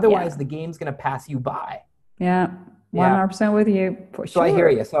game. Otherwise, the game's going to pass you by. Yeah. 100% with you, for sure. So I hear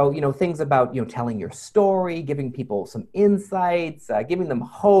you. So, things about, telling your story, giving people some insights, giving them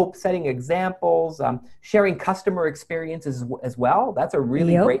hope, setting examples, sharing customer experiences as well. That's a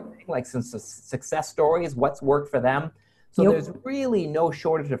really great thing, like some success stories, what's worked for them. So there's really no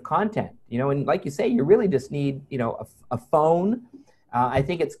shortage of content, and like you say, you really just need, a phone. I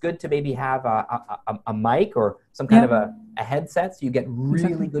think it's good to maybe have a mic or some kind of a headset so you get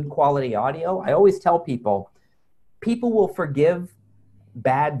really good quality audio. I always tell people will forgive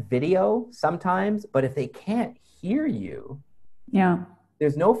bad video sometimes, but if they can't hear you,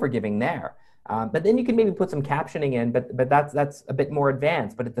 there's no forgiving there. But then you can maybe put some captioning in, but that's a bit more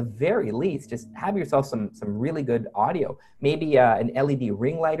advanced. But at the very least, just have yourself some really good audio. Maybe an LED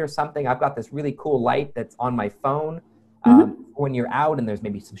ring light or something. I've got this really cool light that's on my phone when you're out and there's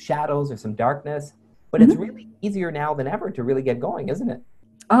maybe some shadows or some darkness. But it's really easier now than ever to really get going, isn't it?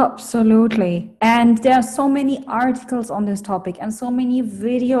 Absolutely. And there are so many articles on this topic and so many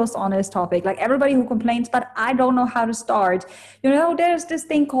videos on this topic. Like, everybody who complains, but I don't know how to start. There's this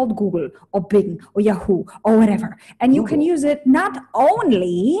thing called Google or Bing or Yahoo or whatever. And you can use it not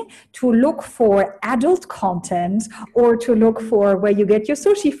only to look for adult content or to look for where you get your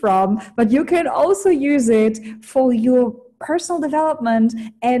sushi from, but you can also use it for your personal development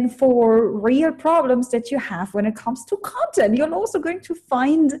and for real problems that you have when it comes to content. You're also going to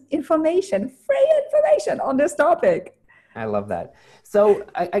find information, free information on this topic. I love that. So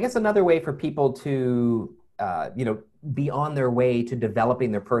I guess another way for people to, be on their way to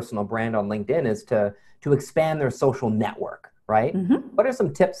developing their personal brand on LinkedIn is to expand their social network, right? What are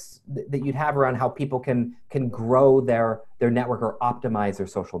some tips that you'd have around how people can grow their network or optimize their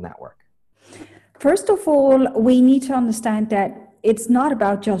social network? First of all, we need to understand that it's not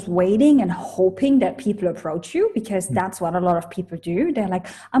about just waiting and hoping that people approach you, because that's what a lot of people do. They're like,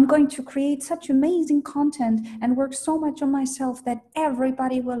 I'm going to create such amazing content and work so much on myself that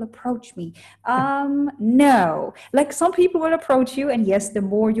everybody will approach me. No, like, some people will approach you, and yes, the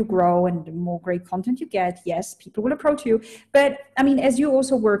more you grow and the more great content you get, yes, people will approach you. But I mean, as you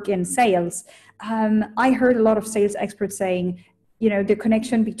also work in sales, I heard a lot of sales experts saying, the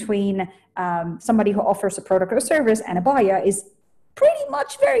connection between somebody who offers a product or service and a buyer is pretty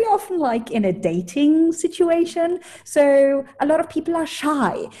much very often like in a dating situation. So a lot of people are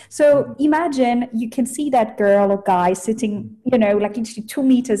shy. So imagine you can see that girl or guy sitting, like literally 2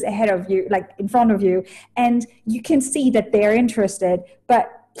 meters ahead of you, like in front of you, and you can see that they're interested,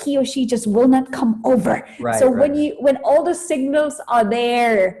 but he or she just will not come over. So when all the signals are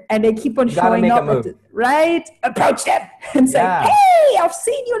there and they keep on showing up, approach them and say, hey, I've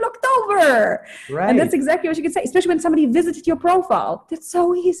seen you looked over. And that's exactly what you can say, especially when somebody visited your profile. That's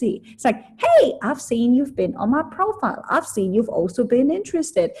so easy. It's like, hey, I've seen you've been on my profile. I've seen you've also been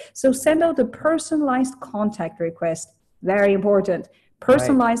interested. So send out a personalized contact request. Very important.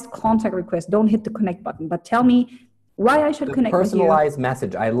 Personalized contact request. Don't hit the connect button, but tell me why I should connect with you. Personalized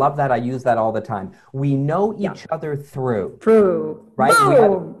message. I love that. I use that all the time. We know each other through. Right?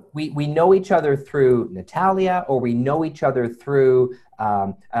 We know each other through Natalia, or we know each other through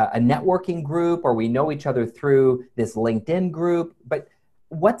a networking group, or we know each other through this LinkedIn group. But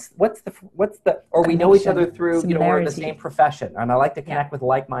or we know each other through, we're in the same profession. And I like to connect with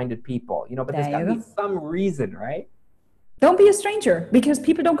like-minded people, but there's got to be some reason, right? Don't be a stranger, because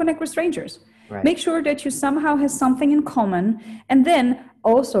people don't connect with strangers. Make sure that you somehow have something in common. And then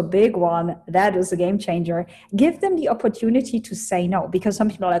also, big one, that is a game changer. Give them the opportunity to say no, because some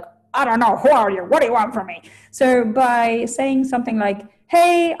people are like, I don't know, who are you? What do you want from me? So by saying something like,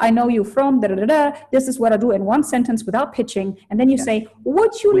 hey, I know you from da-da-da-da, this is what I do in one sentence without pitching. And then you say,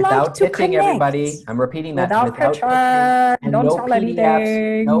 would you like to pitching, connect? Everybody, I'm repeating that. Without pitching, don't tell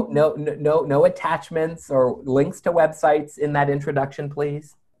anything. No attachments or links to websites in that introduction,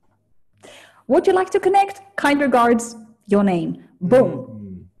 please. Would you like to connect? Kind regards, your name.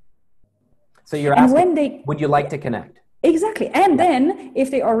 Boom. So you're asking, would you like to connect? Exactly. And then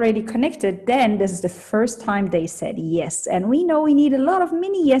if they already connected, then this is the first time they said yes. And we know we need a lot of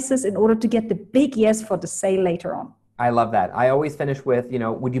mini yeses in order to get the big yes for the sale later on. I love that. I always finish with,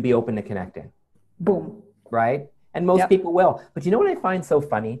 would you be open to connecting? Boom. Right? And most Yep. people will. But you know what I find so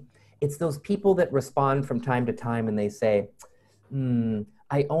funny? It's those people that respond from time to time and they say,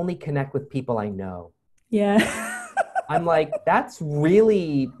 I only connect with people I know. Yeah. I'm like, that's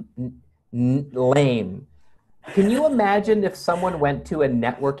really lame. Can you imagine if someone went to a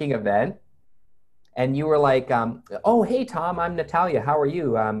networking event and you were like, oh, hey, Tom, I'm Natalia. How are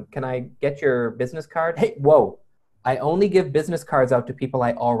you? Can I get your business card? Hey, whoa. I only give business cards out to people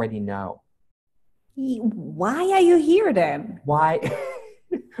I already know. Why are you here then? Why?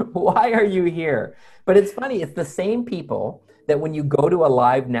 Why are you here? But it's funny. It's the same people that when you go to a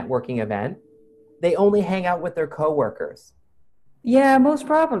live networking event, they only hang out with their coworkers. Yeah, most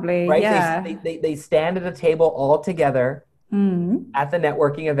probably. Right? Yeah. They stand at a table all together at the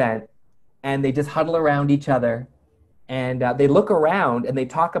networking event, and they just huddle around each other, and they look around and they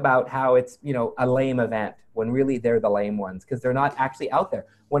talk about how it's a lame event when really they're the lame ones because they're not actually out there.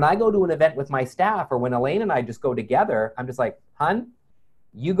 When I go to an event with my staff, or when Elaine and I just go together, I'm just like, hun,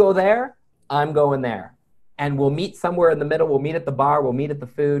 you go there, I'm going there, and we'll meet somewhere in the middle. We'll meet at the bar, we'll meet at the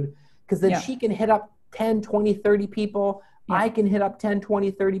food, because then she can hit up 10, 20, 30 people. I can hit up 10,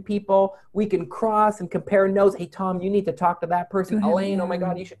 20, 30 people. We can cross and compare notes. Hey, Tom, you need to talk to that person. Elaine, oh my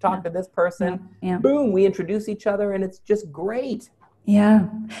God, you should talk to this person. Boom, we introduce each other, and it's just great. Yeah.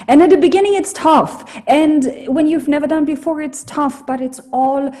 And at the beginning, it's tough. And when you've never done before, it's tough, but it's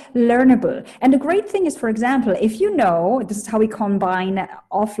all learnable. And the great thing is, for example, if this is how we combine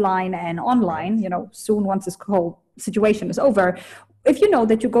offline and online, soon once this whole situation is over, if you know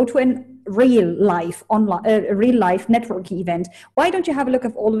that you go to a real life networking event, why don't you have a look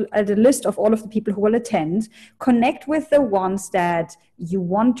at the list of all of the people who will attend, connect with the ones that you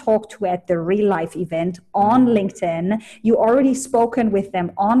want to talk to at the real life event on LinkedIn. You already spoken with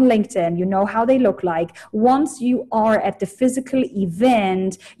them on LinkedIn. You know how they look like. Once you are at the physical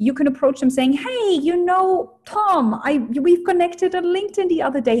event, you can approach them saying, hey, Tom, we've connected on LinkedIn the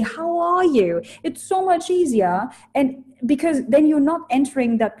other day. How are you? It's so much easier. And because then you're not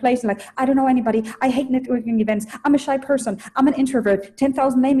entering that place like, I don't know anybody. I hate networking events. I'm a shy person. I'm an introvert.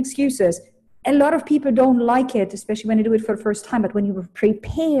 10,000 lame excuses. A lot of people don't like it, especially when you do it for the first time. But when you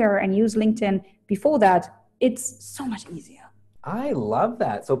prepare and use LinkedIn before that, it's so much easier. I love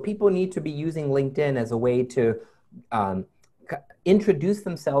that. So people need to be using LinkedIn as a way to introduce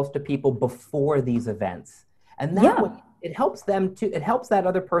themselves to people before these events. And that way, it helps them too. It helps that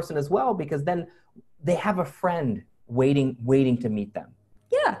other person as well, because then they have a friend waiting to meet them.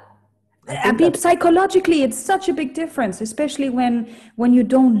 Yeah. Psychologically, it's such a big difference, especially when you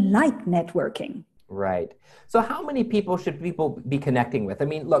don't like networking. Right. So how many people should people be connecting with? I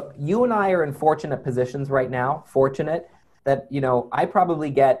mean, look, you and I are in fortunate positions right now, fortunate that, I probably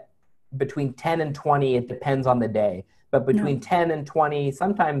get between 10 and 20, it depends on the day, but between 10 and 20,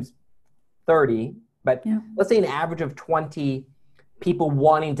 sometimes 30, but let's say an average of 20 people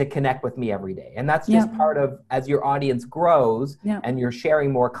wanting to connect with me every day. And that's just part of, as your audience grows and you're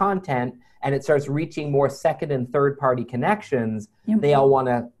sharing more content and it starts reaching more second and third party connections, they all want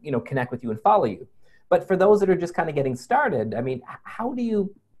to, connect with you and follow you. But for those that are just kind of getting started, I mean, how do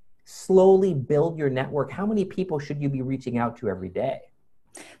you slowly build your network? How many people should you be reaching out to every day?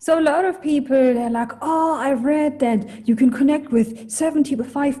 So a lot of people, they're like, oh, I read that you can connect with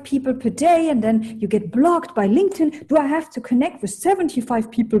 75 people per day and then you get blocked by LinkedIn. Do I have to connect with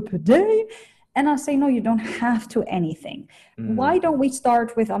 75 people per day? And I say, no, you don't have to anything. Why don't we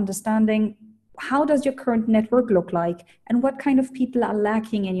start with understanding how does your current network look like and what kind of people are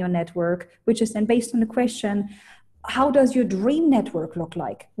lacking in your network, which is then based on the question, how does your dream network look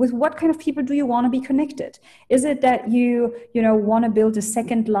like? With what kind of people do you want to be connected? Is it that you want to build a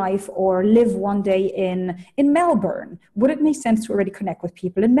second life or live one day in Melbourne? Would it make sense to already connect with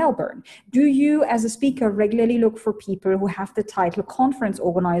people in Melbourne? Do you, as a speaker, regularly look for people who have the title conference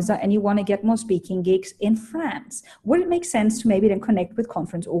organizer and you want to get more speaking gigs in France? Would it make sense to maybe then connect with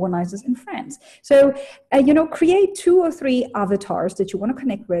conference organizers in France? So, create 2 or 3 avatars that you want to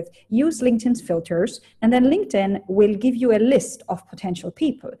connect with, use LinkedIn's filters, and then LinkedIn will give you a list of potential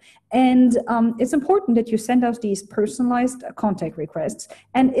people. And it's important that you send out these personalized contact requests.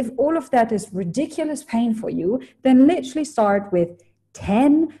 And if all of that is ridiculous pain for you, then literally start with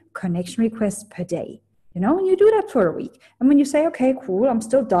 10 connection requests per day. And you do that for a week. And when you say, okay, cool, I'm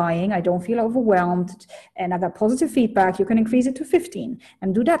still dying, I don't feel overwhelmed, and I got positive feedback, you can increase it to 15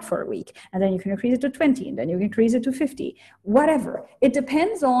 and do that for a week. And then you can increase it to 20, and then you can increase it to 50, whatever. It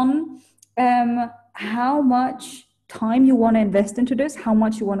depends on how much time you want to invest into this, how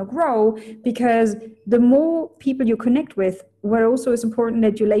much you want to grow, because the more people you connect with, what also is important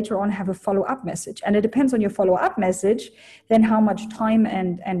that you later on have a follow-up message. And it depends on your follow-up message, then how much time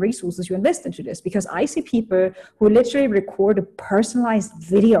and resources you invest into this. Because I see people who literally record a personalized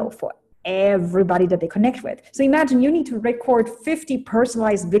video for everybody that they connect with. So imagine you need to record 50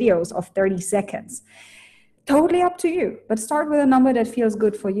 personalized videos of 30 seconds. Totally up to you, but start with a number that feels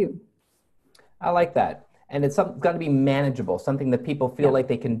good for you. I like that. And it's got to be manageable, something that people feel like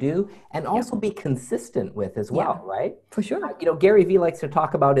they can do and also be consistent with as well, right? For sure. Gary Vee likes to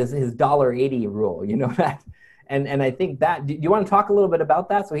talk about his $1.80 rule, that. And I think that, do you want to talk a little bit about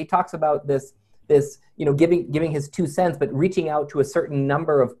that? So he talks about this giving his 2 cents, but reaching out to a certain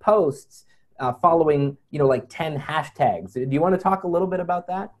number of posts, following, like 10 hashtags. Do you want to talk a little bit about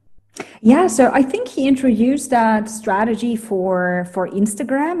that? Yeah, so I think he introduced that strategy for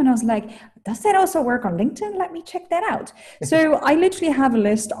Instagram, and I was like, does that also work on LinkedIn? Let me check that out. So I literally have a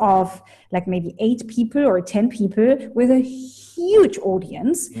list of like maybe 8 people or 10 people with a huge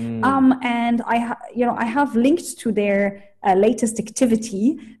audience, and I have linked to their latest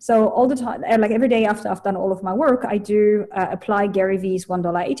activity. So all the time, like every day after I've done all of my work, I do apply Gary Vee's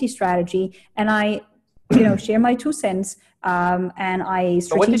 $1.80 strategy, and I share my 2 cents, and I strategically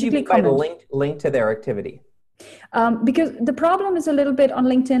So what did you mean by comment. link to their activity? Because the problem is a little bit on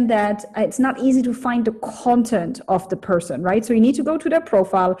LinkedIn that it's not easy to find the content of the person, right? So you need to go to their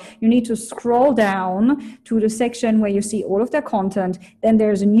profile, you need to scroll down to the section where you see all of their content, then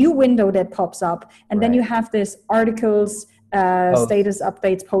there's a new window that pops up, and then you have this articles, status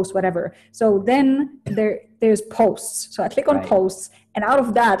updates, posts, whatever. So then there's posts. So I click on posts, and out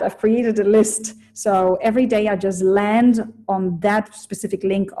of that, I've created a list. So every day I just land on that specific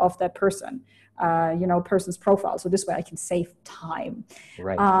link of that person, person's profile. So this way I can save time.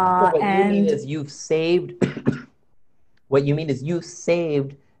 Right. So what you mean is you've saved,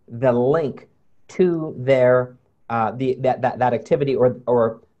 the link to their, that activity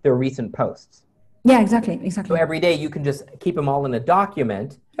or their recent posts. Yeah, exactly. So every day you can just keep them all in a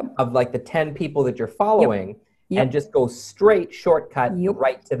document of like the 10 people that you're following and just go straight shortcut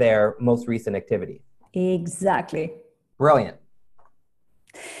right to their most recent activity. Exactly. Brilliant.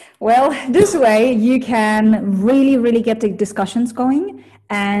 Well, this way you can really, really get the discussions going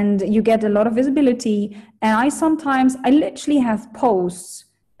and you get a lot of visibility. And I literally have posts.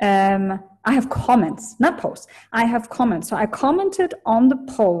 I have comments, not posts. I have comments. So I commented on the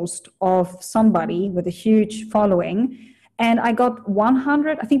post of somebody with a huge following, and I got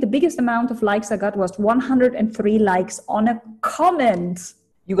 100. I think the biggest amount of likes I got was 103 likes on a comment.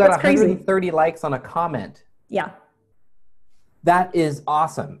 You got 130 likes on a comment. Yeah. That is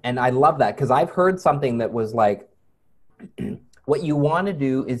awesome. And I love that because I've heard something that was like, what you want to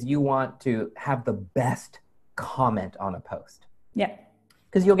do is you want to have the best comment on a post. Yeah.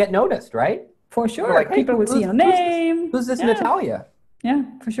 Because you'll get noticed, right? For sure. Like, people will see your name. Who's this Natalia? Yeah,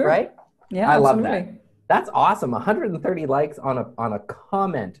 for sure. Right? Yeah, I absolutely. love that. That's awesome. 130 likes on a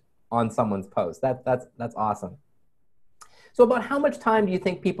comment on someone's post. That's awesome. So about how much time do you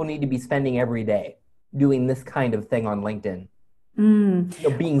think people need to be spending every day doing this kind of thing on LinkedIn?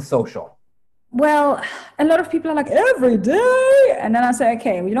 Being social. Well, a lot of people are like, every day. And then I say,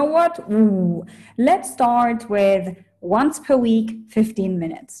 okay, you know what? Let's start with once per week, 15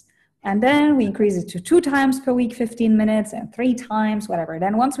 minutes. And then we increase it to 2 times per week, 15 minutes, and 3 times, whatever.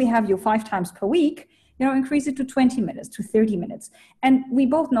 Then once we have you 5 times per week, increase it to 20 minutes, to 30 minutes. And we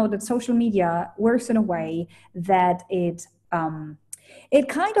both know that social media works in a way that it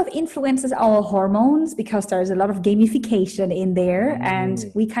kind of influences our hormones because there's a lot of gamification in there, and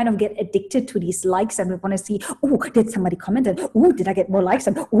we kind of get addicted to these likes, and we want to see, oh, did somebody comment? Oh, did I get more likes?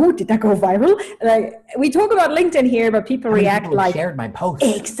 And oh, did that go viral? Like, we talk about LinkedIn here, but people react like, shared my post.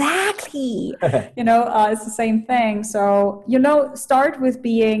 Exactly. It's the same thing. So, start with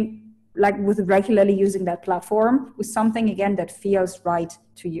being with regularly using that platform with something, again, that feels right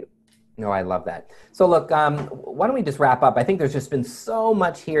to you. No, I love that. So look, why don't we just wrap up? I think there's just been so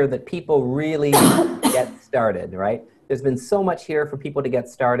much here that people really get started, right? There's been so much here for people to get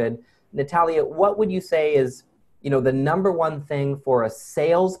started. Natalia, what would you say is, the number one thing for a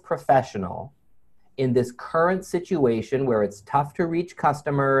sales professional in this current situation where it's tough to reach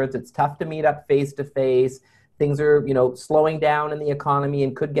customers, it's tough to meet up face-to-face, things are, slowing down in the economy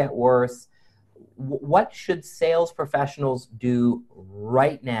and could get worse. What should sales professionals do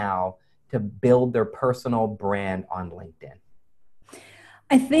right now to build their personal brand on LinkedIn?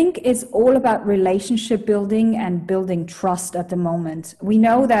 I think it's all about relationship building and building trust at the moment. We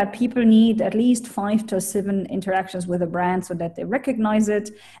know that people need at least 5 to 7 interactions with a brand so that they recognize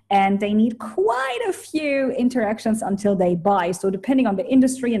it, and they need quite a few interactions until they buy. So, depending on the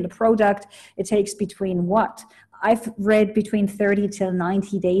industry and the product, it takes between what? I've read between 30 till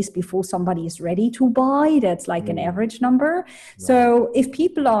 90 days before somebody is ready to buy. That's like an average number. Right. So if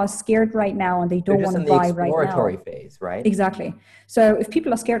people are scared right now and they don't want to buy right now. They're just in the exploratory phase, right? Exactly. So if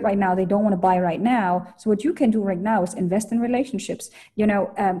people are scared right now, they don't want to buy right now. So what you can do right now is invest in relationships,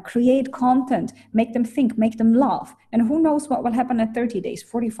 create content, make them think, make them laugh. And who knows what will happen at 30 days,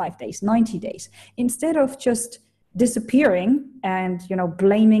 45 days, 90 days. Instead of just disappearing and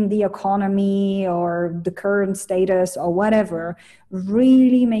blaming the economy or the current status or whatever,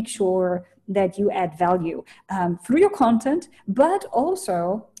 really make sure that you add value through your content, but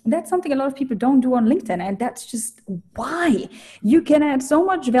also that's something a lot of people don't do on LinkedIn, and that's just why you can add so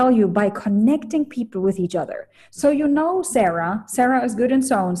much value by connecting people with each other. So Sarah is good in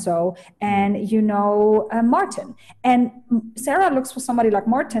so-and-so, and Martin, and Sarah looks for somebody like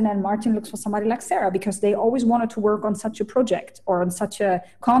Martin, and Martin looks for somebody like Sarah, because they always wanted to work on such a project or on such a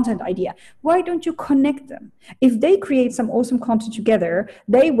content idea. Why don't you connect them? If they create some awesome content together,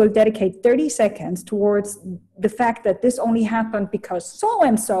 they will dedicate 30 seconds towards the fact that this only happened because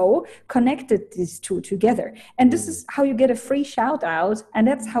so-and-so connected these two together. And this is how you get a free shout out. And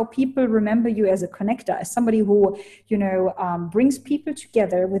that's how people remember you as a connector, as somebody who, brings people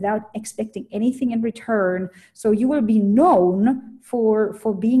together without expecting anything in return. So you will be known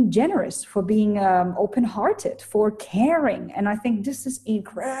for being generous, for being open-hearted, for caring. And I think this is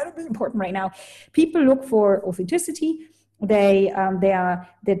incredibly important right now. People look for authenticity.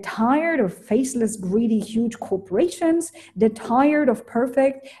 They're tired of faceless, greedy, huge corporations. They're tired of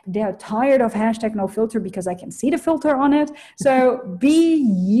perfect. They're tired of #NoFilter because I can see the filter on it. So be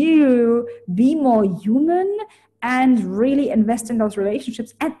you, be more human, and really invest in those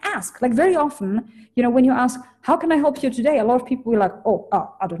relationships and ask. Like very often, when you ask, how can I help you today? A lot of people will like,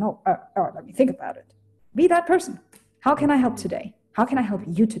 I don't know. Let me think about it. Be that person. How can I help today? How can I help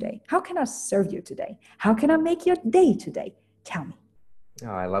you today? How can I serve you today? How can I make your day today? Tell me. Oh,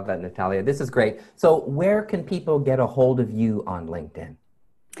 I love that, Natalia. This is great. So where can people get a hold of you on LinkedIn?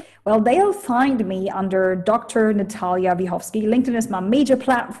 Well, they'll find me under Dr. Natalia Wiechowski. LinkedIn is my major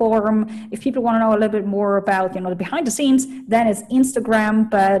platform. If people want to know a little bit more about, the behind the scenes, then it's Instagram.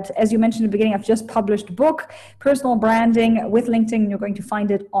 But as you mentioned in the beginning, I've just published a book, Personal Branding with LinkedIn. You're going to find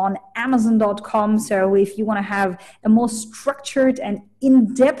it on Amazon.com. So if you want to have a more structured and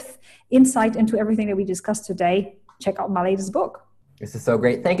in-depth insight into everything that we discussed today, check out my latest book. This is so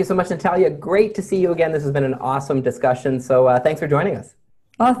great. Thank you so much, Natalia. Great to see you again. This has been an awesome discussion. So thanks for joining us.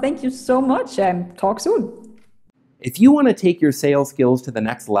 Oh, thank you so much, and talk soon. If you want to take your sales skills to the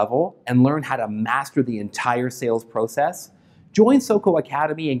next level and learn how to master the entire sales process, join SoCo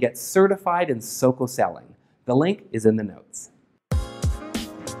Academy and get certified in SoCo selling. The link is in the notes.